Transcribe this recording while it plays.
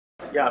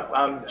Yeah,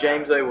 I'm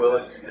James A.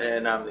 Willis,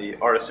 and I'm the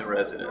artist in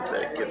residence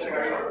at Gibson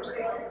Guitars.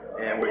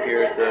 And we're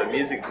here at the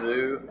Music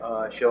Zoo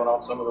showing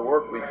off some of the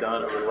work we've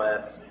done over the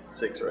last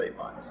 6 or 8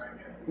 months.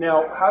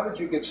 Now, how did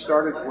you get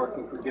started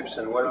working for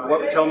Gibson?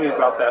 Tell me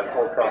about that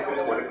whole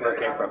process, where it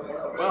came from.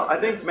 Well,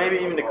 I think maybe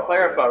even to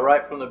clarify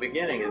right from the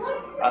beginning is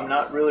I'm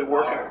not really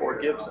working for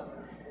Gibson.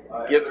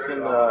 Gibson,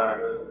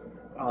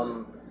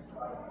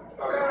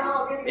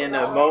 in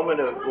a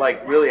moment of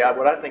like really,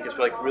 what I think is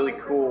like really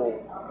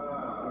cool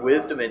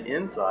wisdom and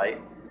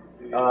insight,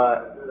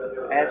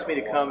 asked me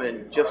to come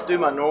and just do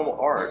my normal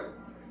art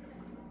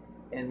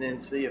and then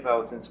see if I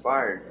was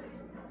inspired,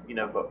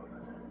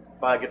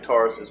 by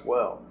guitars as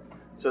well.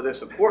 So they're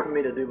supporting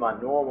me to do my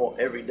normal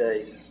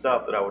everyday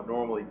stuff that I would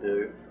normally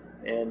do,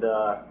 and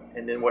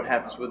then what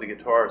happens with the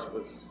guitars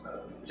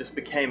just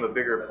became a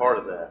bigger part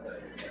of that.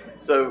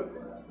 So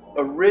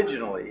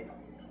originally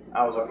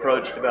I was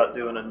approached about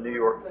doing a New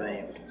York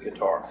themed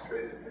guitar.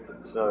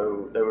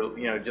 So they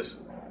were,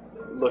 just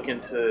looking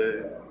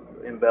to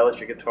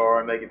embellish a guitar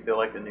and make it feel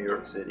like a New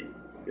York City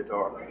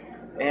guitar.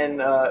 And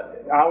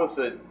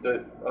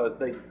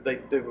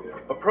they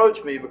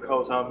approached me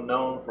because I'm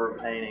known for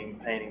painting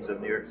paintings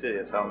of New York City.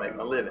 That's how I make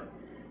my living.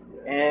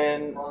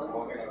 And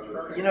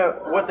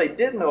what they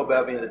didn't know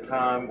about me at the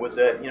time was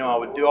that I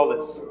would do all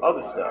this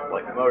other stuff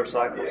like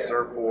motorcycle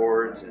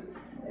surfboards, and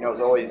I was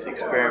always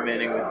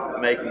experimenting with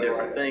making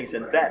different things,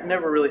 and that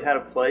never really had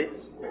a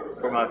place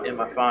in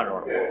my fine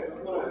art world.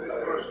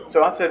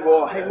 So I said,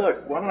 well, hey,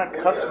 look, why don't I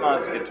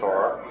customize a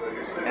guitar,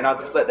 and I'll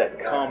just let that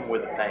come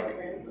with the painting.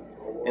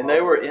 And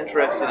they were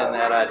interested in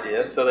that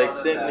idea, so they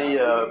sent me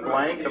a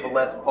blank of a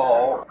Les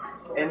Paul,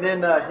 and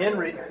then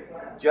Henry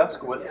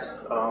Juskowitz,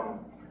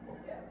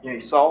 he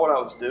saw what I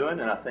was doing,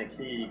 and I think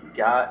he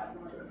got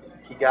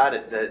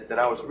it that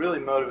I was really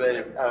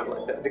motivated.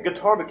 The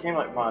guitar became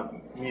like my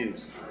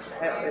muse.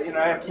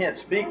 I can't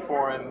speak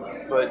for him,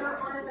 but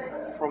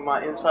from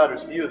my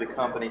insider's view of the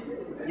company,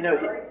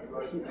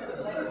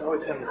 he's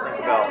always having to think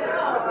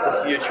about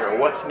the future, or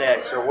what's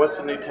next, or what's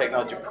the new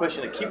technology,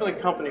 pushing it, keeping the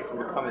company from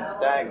becoming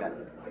stagnant.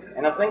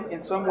 And I think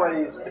in some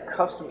ways the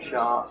custom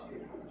shop,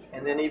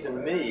 and then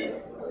even me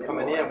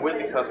coming in with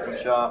the custom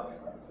shop,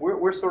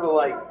 we're sort of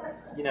like,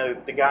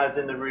 the guys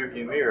in the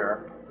rearview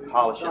mirror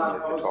polishing the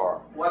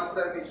guitar.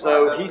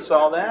 So he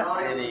saw that,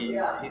 and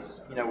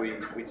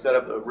we set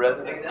up the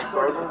residency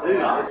program.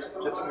 Dude,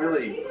 just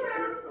really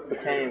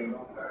became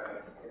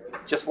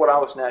just what I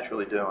was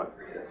naturally doing.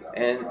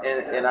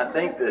 And I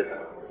think that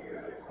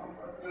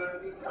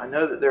I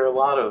know that there are a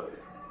lot of,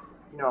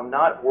 I'm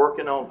not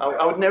working on,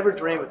 I would never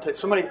dream of,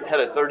 somebody had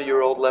a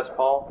 30-year-old Les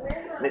Paul,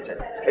 and they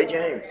said, hey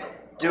James,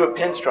 do a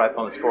pinstripe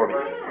on this for me.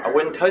 I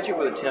wouldn't touch it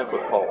with a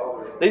 10-foot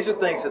pole. These are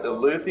things that the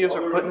luthiers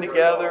are putting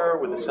together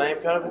with the same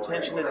kind of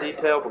attention to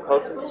detail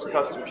because it's a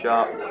custom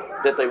shop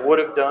that they would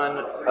have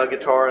done a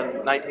guitar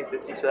in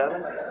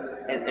 1957.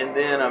 And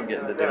then I'm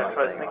getting to do it.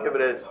 Try to think of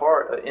it as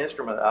an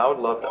instrument that I would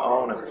love to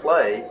own and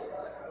play.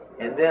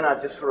 And then I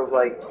just sort of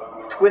like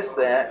twist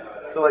that.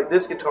 So like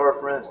this guitar,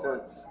 for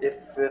instance,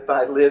 if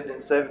I lived in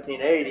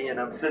 1780 and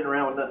I'm sitting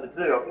around with nothing to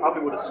do, I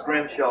probably would have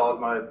scrimshawed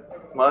my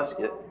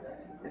musket.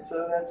 And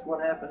so that's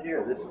what happened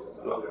here. This is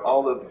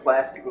all the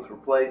plastic was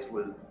replaced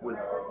with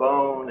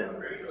bone and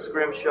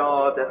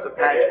scrimshaw. That's a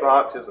patch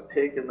box. There's a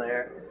pick in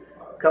there.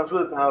 Comes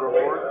with a powder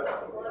horn,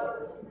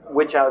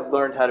 which I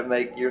learned how to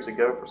make years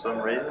ago for some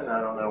reason. I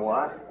don't know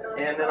why.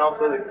 And then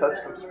also the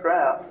custom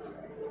strap,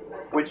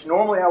 which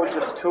normally I would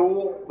just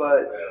tool,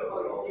 but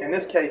in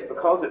this case,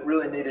 because it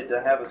really needed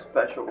to have a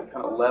special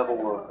kind of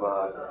level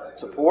of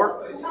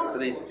support for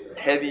these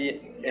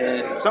heavy,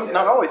 and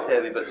not always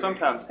heavy, but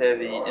sometimes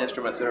heavy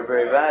instruments that are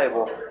very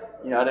valuable,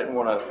 I didn't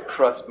want to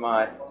trust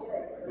my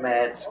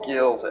mad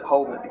skills at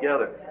holding it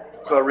together.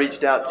 So I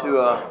reached out to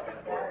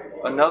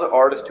another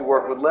artist who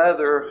worked with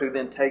leather, who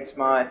then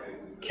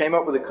came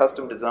up with a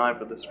custom design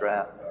for the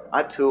strap.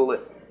 I tool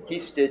it, he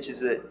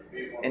stitches it,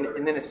 and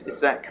then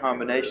it's that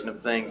combination of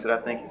things that I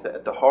think is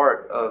at the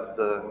heart of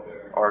the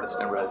Artist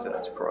in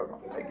Residence program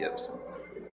at Gibson.